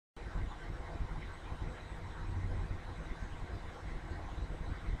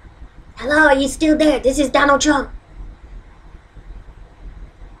Hello, are you still there? This is Donald Trump.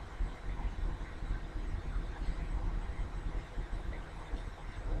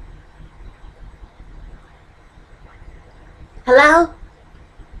 Hello?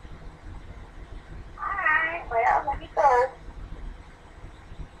 Alright, well, let me go.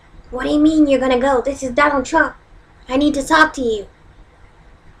 What do you mean you're gonna go? This is Donald Trump. I need to talk to you.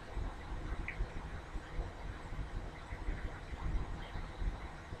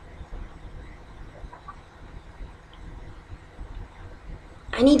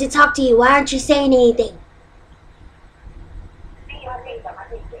 I need to talk to you. Why aren't you saying anything?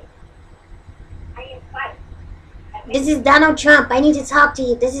 This is Donald Trump. I need to talk to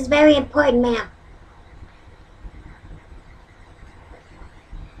you. This is very important, ma'am.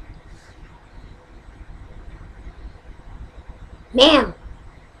 Ma'am.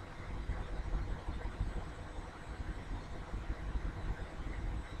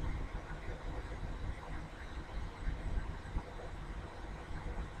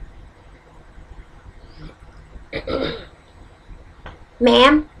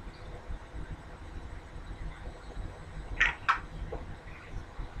 Ma'am?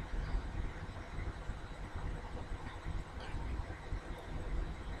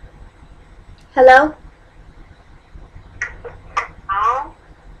 Hello?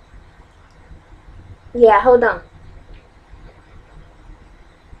 Yeah, hold on.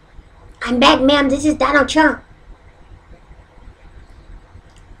 I'm back, ma'am. This is Donald Trump.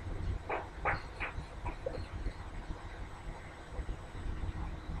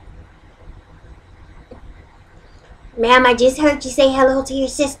 Ma'am, I just heard you say hello to your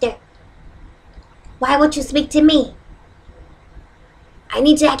sister. Why won't you speak to me? I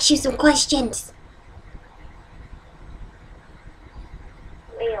need to ask you some questions.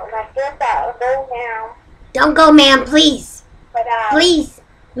 Well, I guess I'll go now. Don't go, ma'am, please. But Please.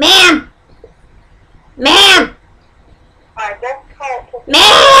 Ma'am! Ma'am! I just called to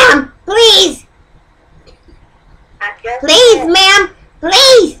Ma'am! Please! I just Please, called. ma'am!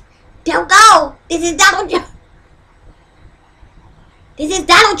 Please! Don't go! This is Donald Trump. This is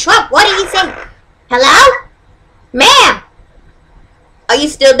Donald Trump. What are you saying? Hello? Ma'am! Are you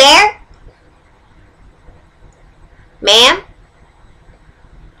still there? Ma'am?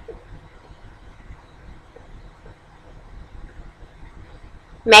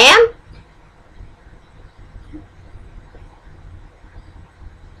 Ma'am?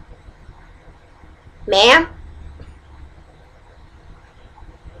 Ma'am?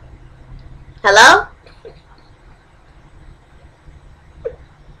 Hello?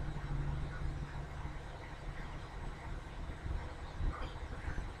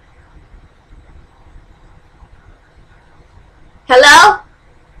 Hello?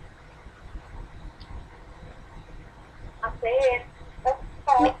 I said, let's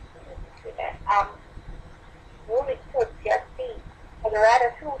talk. Really could just be. I'd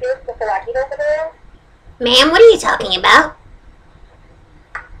rather do this before I get over there. Ma'am, what are you talking about?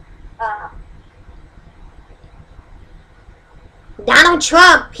 Donald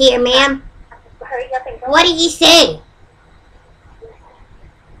Trump here, ma'am. Hurry up and go. What are you saying?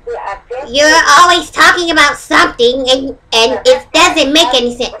 Yeah, I guess You're always talking about something and it doesn't make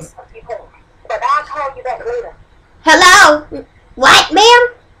any sense. But I'll call you back later. Hello? What, ma'am?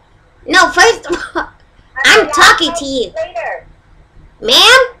 No, first of all, I'm talking to you. Later.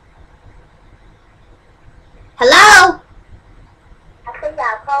 Ma'am? Hello? I think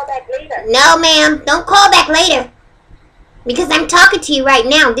I'll call back later. No, ma'am. Don't call back later. Because I'm talking to you right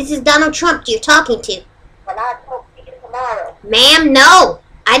now. This is Donald Trump you're talking to. But I'll talk to you tomorrow. Ma'am, no.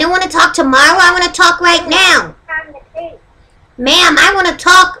 I don't want to talk tomorrow. I want to talk right now. Time to think. Ma'am, I want to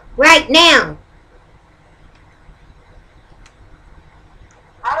talk right now.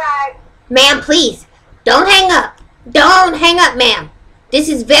 Alright. Ma'am, please. Don't hang up. Don't hang up, ma'am. This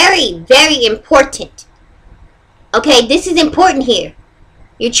is very, very important. Okay, this is important here.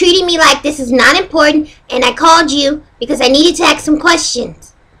 You're treating me like this is not important, and I called you because I needed to ask some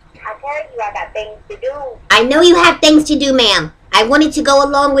questions. I tell you I got things to do. I know you have things to do, ma'am. I wanted to go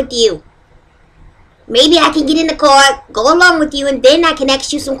along with you. Maybe I can get in the car, go along with you, and then I can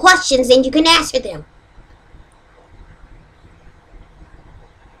ask you some questions and you can answer them.